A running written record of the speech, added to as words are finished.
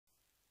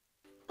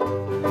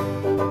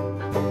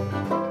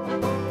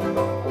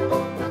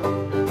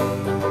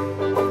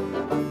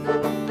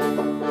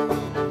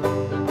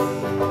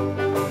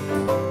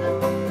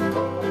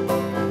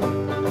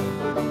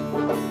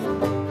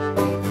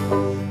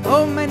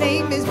Oh, my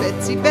name is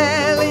Betsy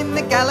Bell, in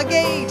the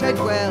Gallagate I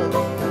dwell.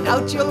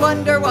 Out you'll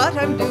wonder what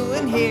I'm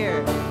doing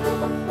here.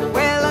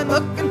 Well, I'm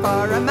looking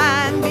for a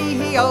man, be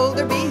he old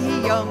or be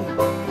he young,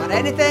 but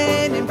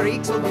anything in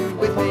breeks will do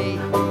with me.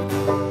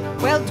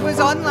 Well, 'twas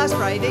on last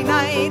Friday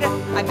night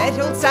I met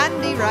old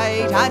Sandy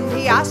right, and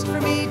he asked for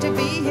me to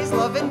be his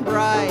loving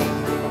bride.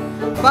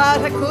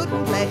 But I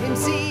couldn't let him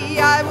see,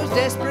 I was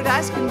desperate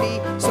as can be,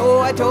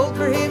 so I told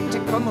for him to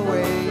come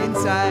away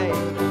inside.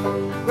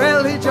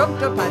 Well, he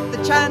jumped up at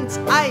the chance,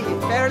 aye,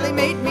 it fairly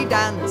made me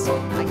dance.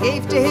 I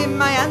gave to him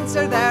my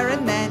answer there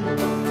and then.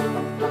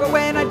 But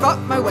when I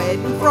bought my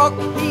wedding frock,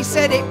 he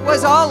said it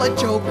was all a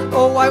joke.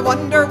 Oh, I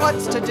wonder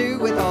what's to do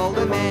with all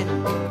the men.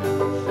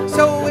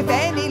 So if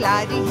any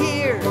laddie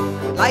here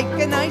would like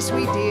a nice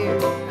wee dear,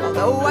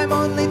 although I'm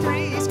only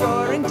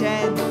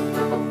 70,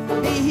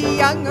 be he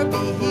young or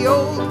be he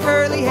old,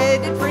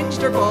 curly-headed,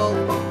 fringed or bald,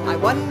 I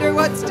wonder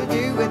what's to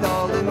do with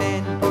all the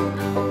men.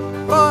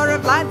 For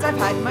of lads I've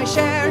had my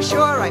share,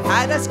 sure I've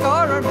had a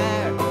score or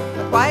more,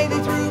 but why they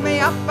threw me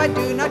up I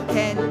do not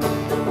ken.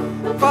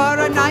 For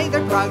I'm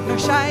neither proud nor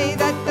shy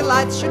that the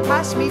lads should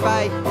pass me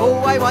by.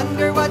 Oh, I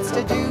wonder what's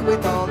to do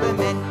with all the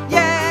men.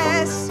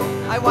 Yes,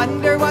 I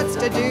wonder what's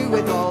to do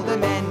with all the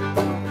men.